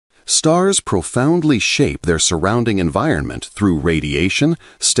Stars profoundly shape their surrounding environment through radiation,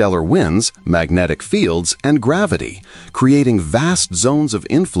 stellar winds, magnetic fields, and gravity, creating vast zones of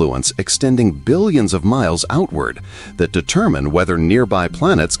influence extending billions of miles outward that determine whether nearby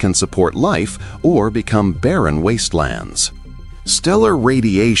planets can support life or become barren wastelands. Stellar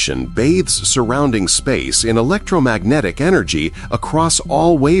radiation bathes surrounding space in electromagnetic energy across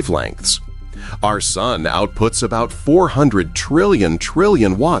all wavelengths. Our Sun outputs about 400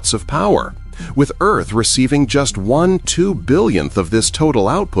 trillion watts of power, with Earth receiving just 1/2 billionth of this total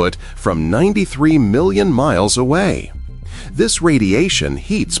output from 93 million miles away. This radiation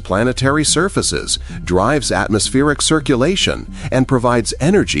heats planetary surfaces, drives atmospheric circulation, and provides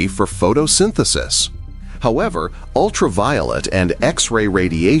energy for photosynthesis. However, ultraviolet and X-ray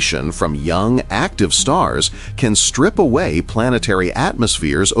radiation from young, active stars can strip away planetary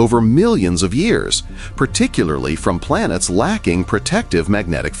atmospheres over millions of years, particularly from planets lacking protective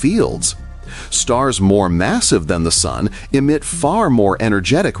magnetic fields. Stars more massive than the Sun emit far more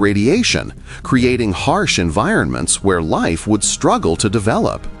energetic radiation, creating harsh environments where life would struggle to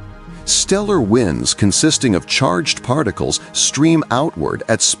develop. Stellar winds consisting of charged particles stream outward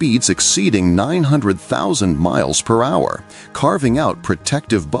at speeds exceeding 900,000 miles per hour, carving out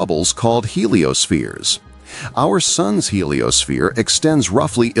protective bubbles called heliospheres. Our Sun's heliosphere extends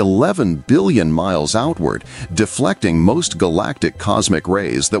roughly 11 billion miles outward, deflecting most galactic cosmic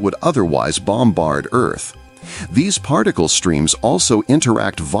rays that would otherwise bombard Earth. These particle streams also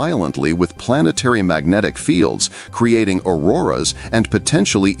interact violently with planetary magnetic fields, creating auroras and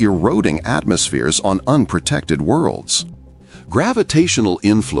potentially eroding atmospheres on unprotected worlds. Gravitational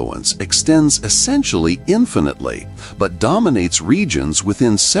influence extends essentially infinitely, but dominates regions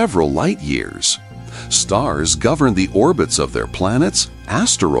within several light years. Stars govern the orbits of their planets,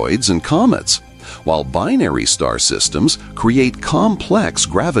 asteroids, and comets, while binary star systems create complex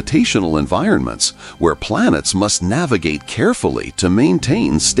gravitational environments where planets must navigate carefully to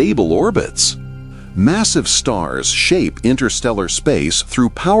maintain stable orbits. Massive stars shape interstellar space through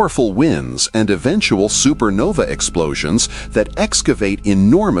powerful winds and eventual supernova explosions that excavate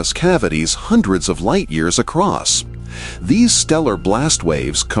enormous cavities hundreds of light years across. These stellar blast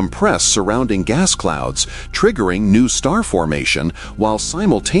waves compress surrounding gas clouds, triggering new star formation while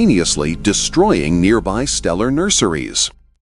simultaneously destroying nearby stellar nurseries.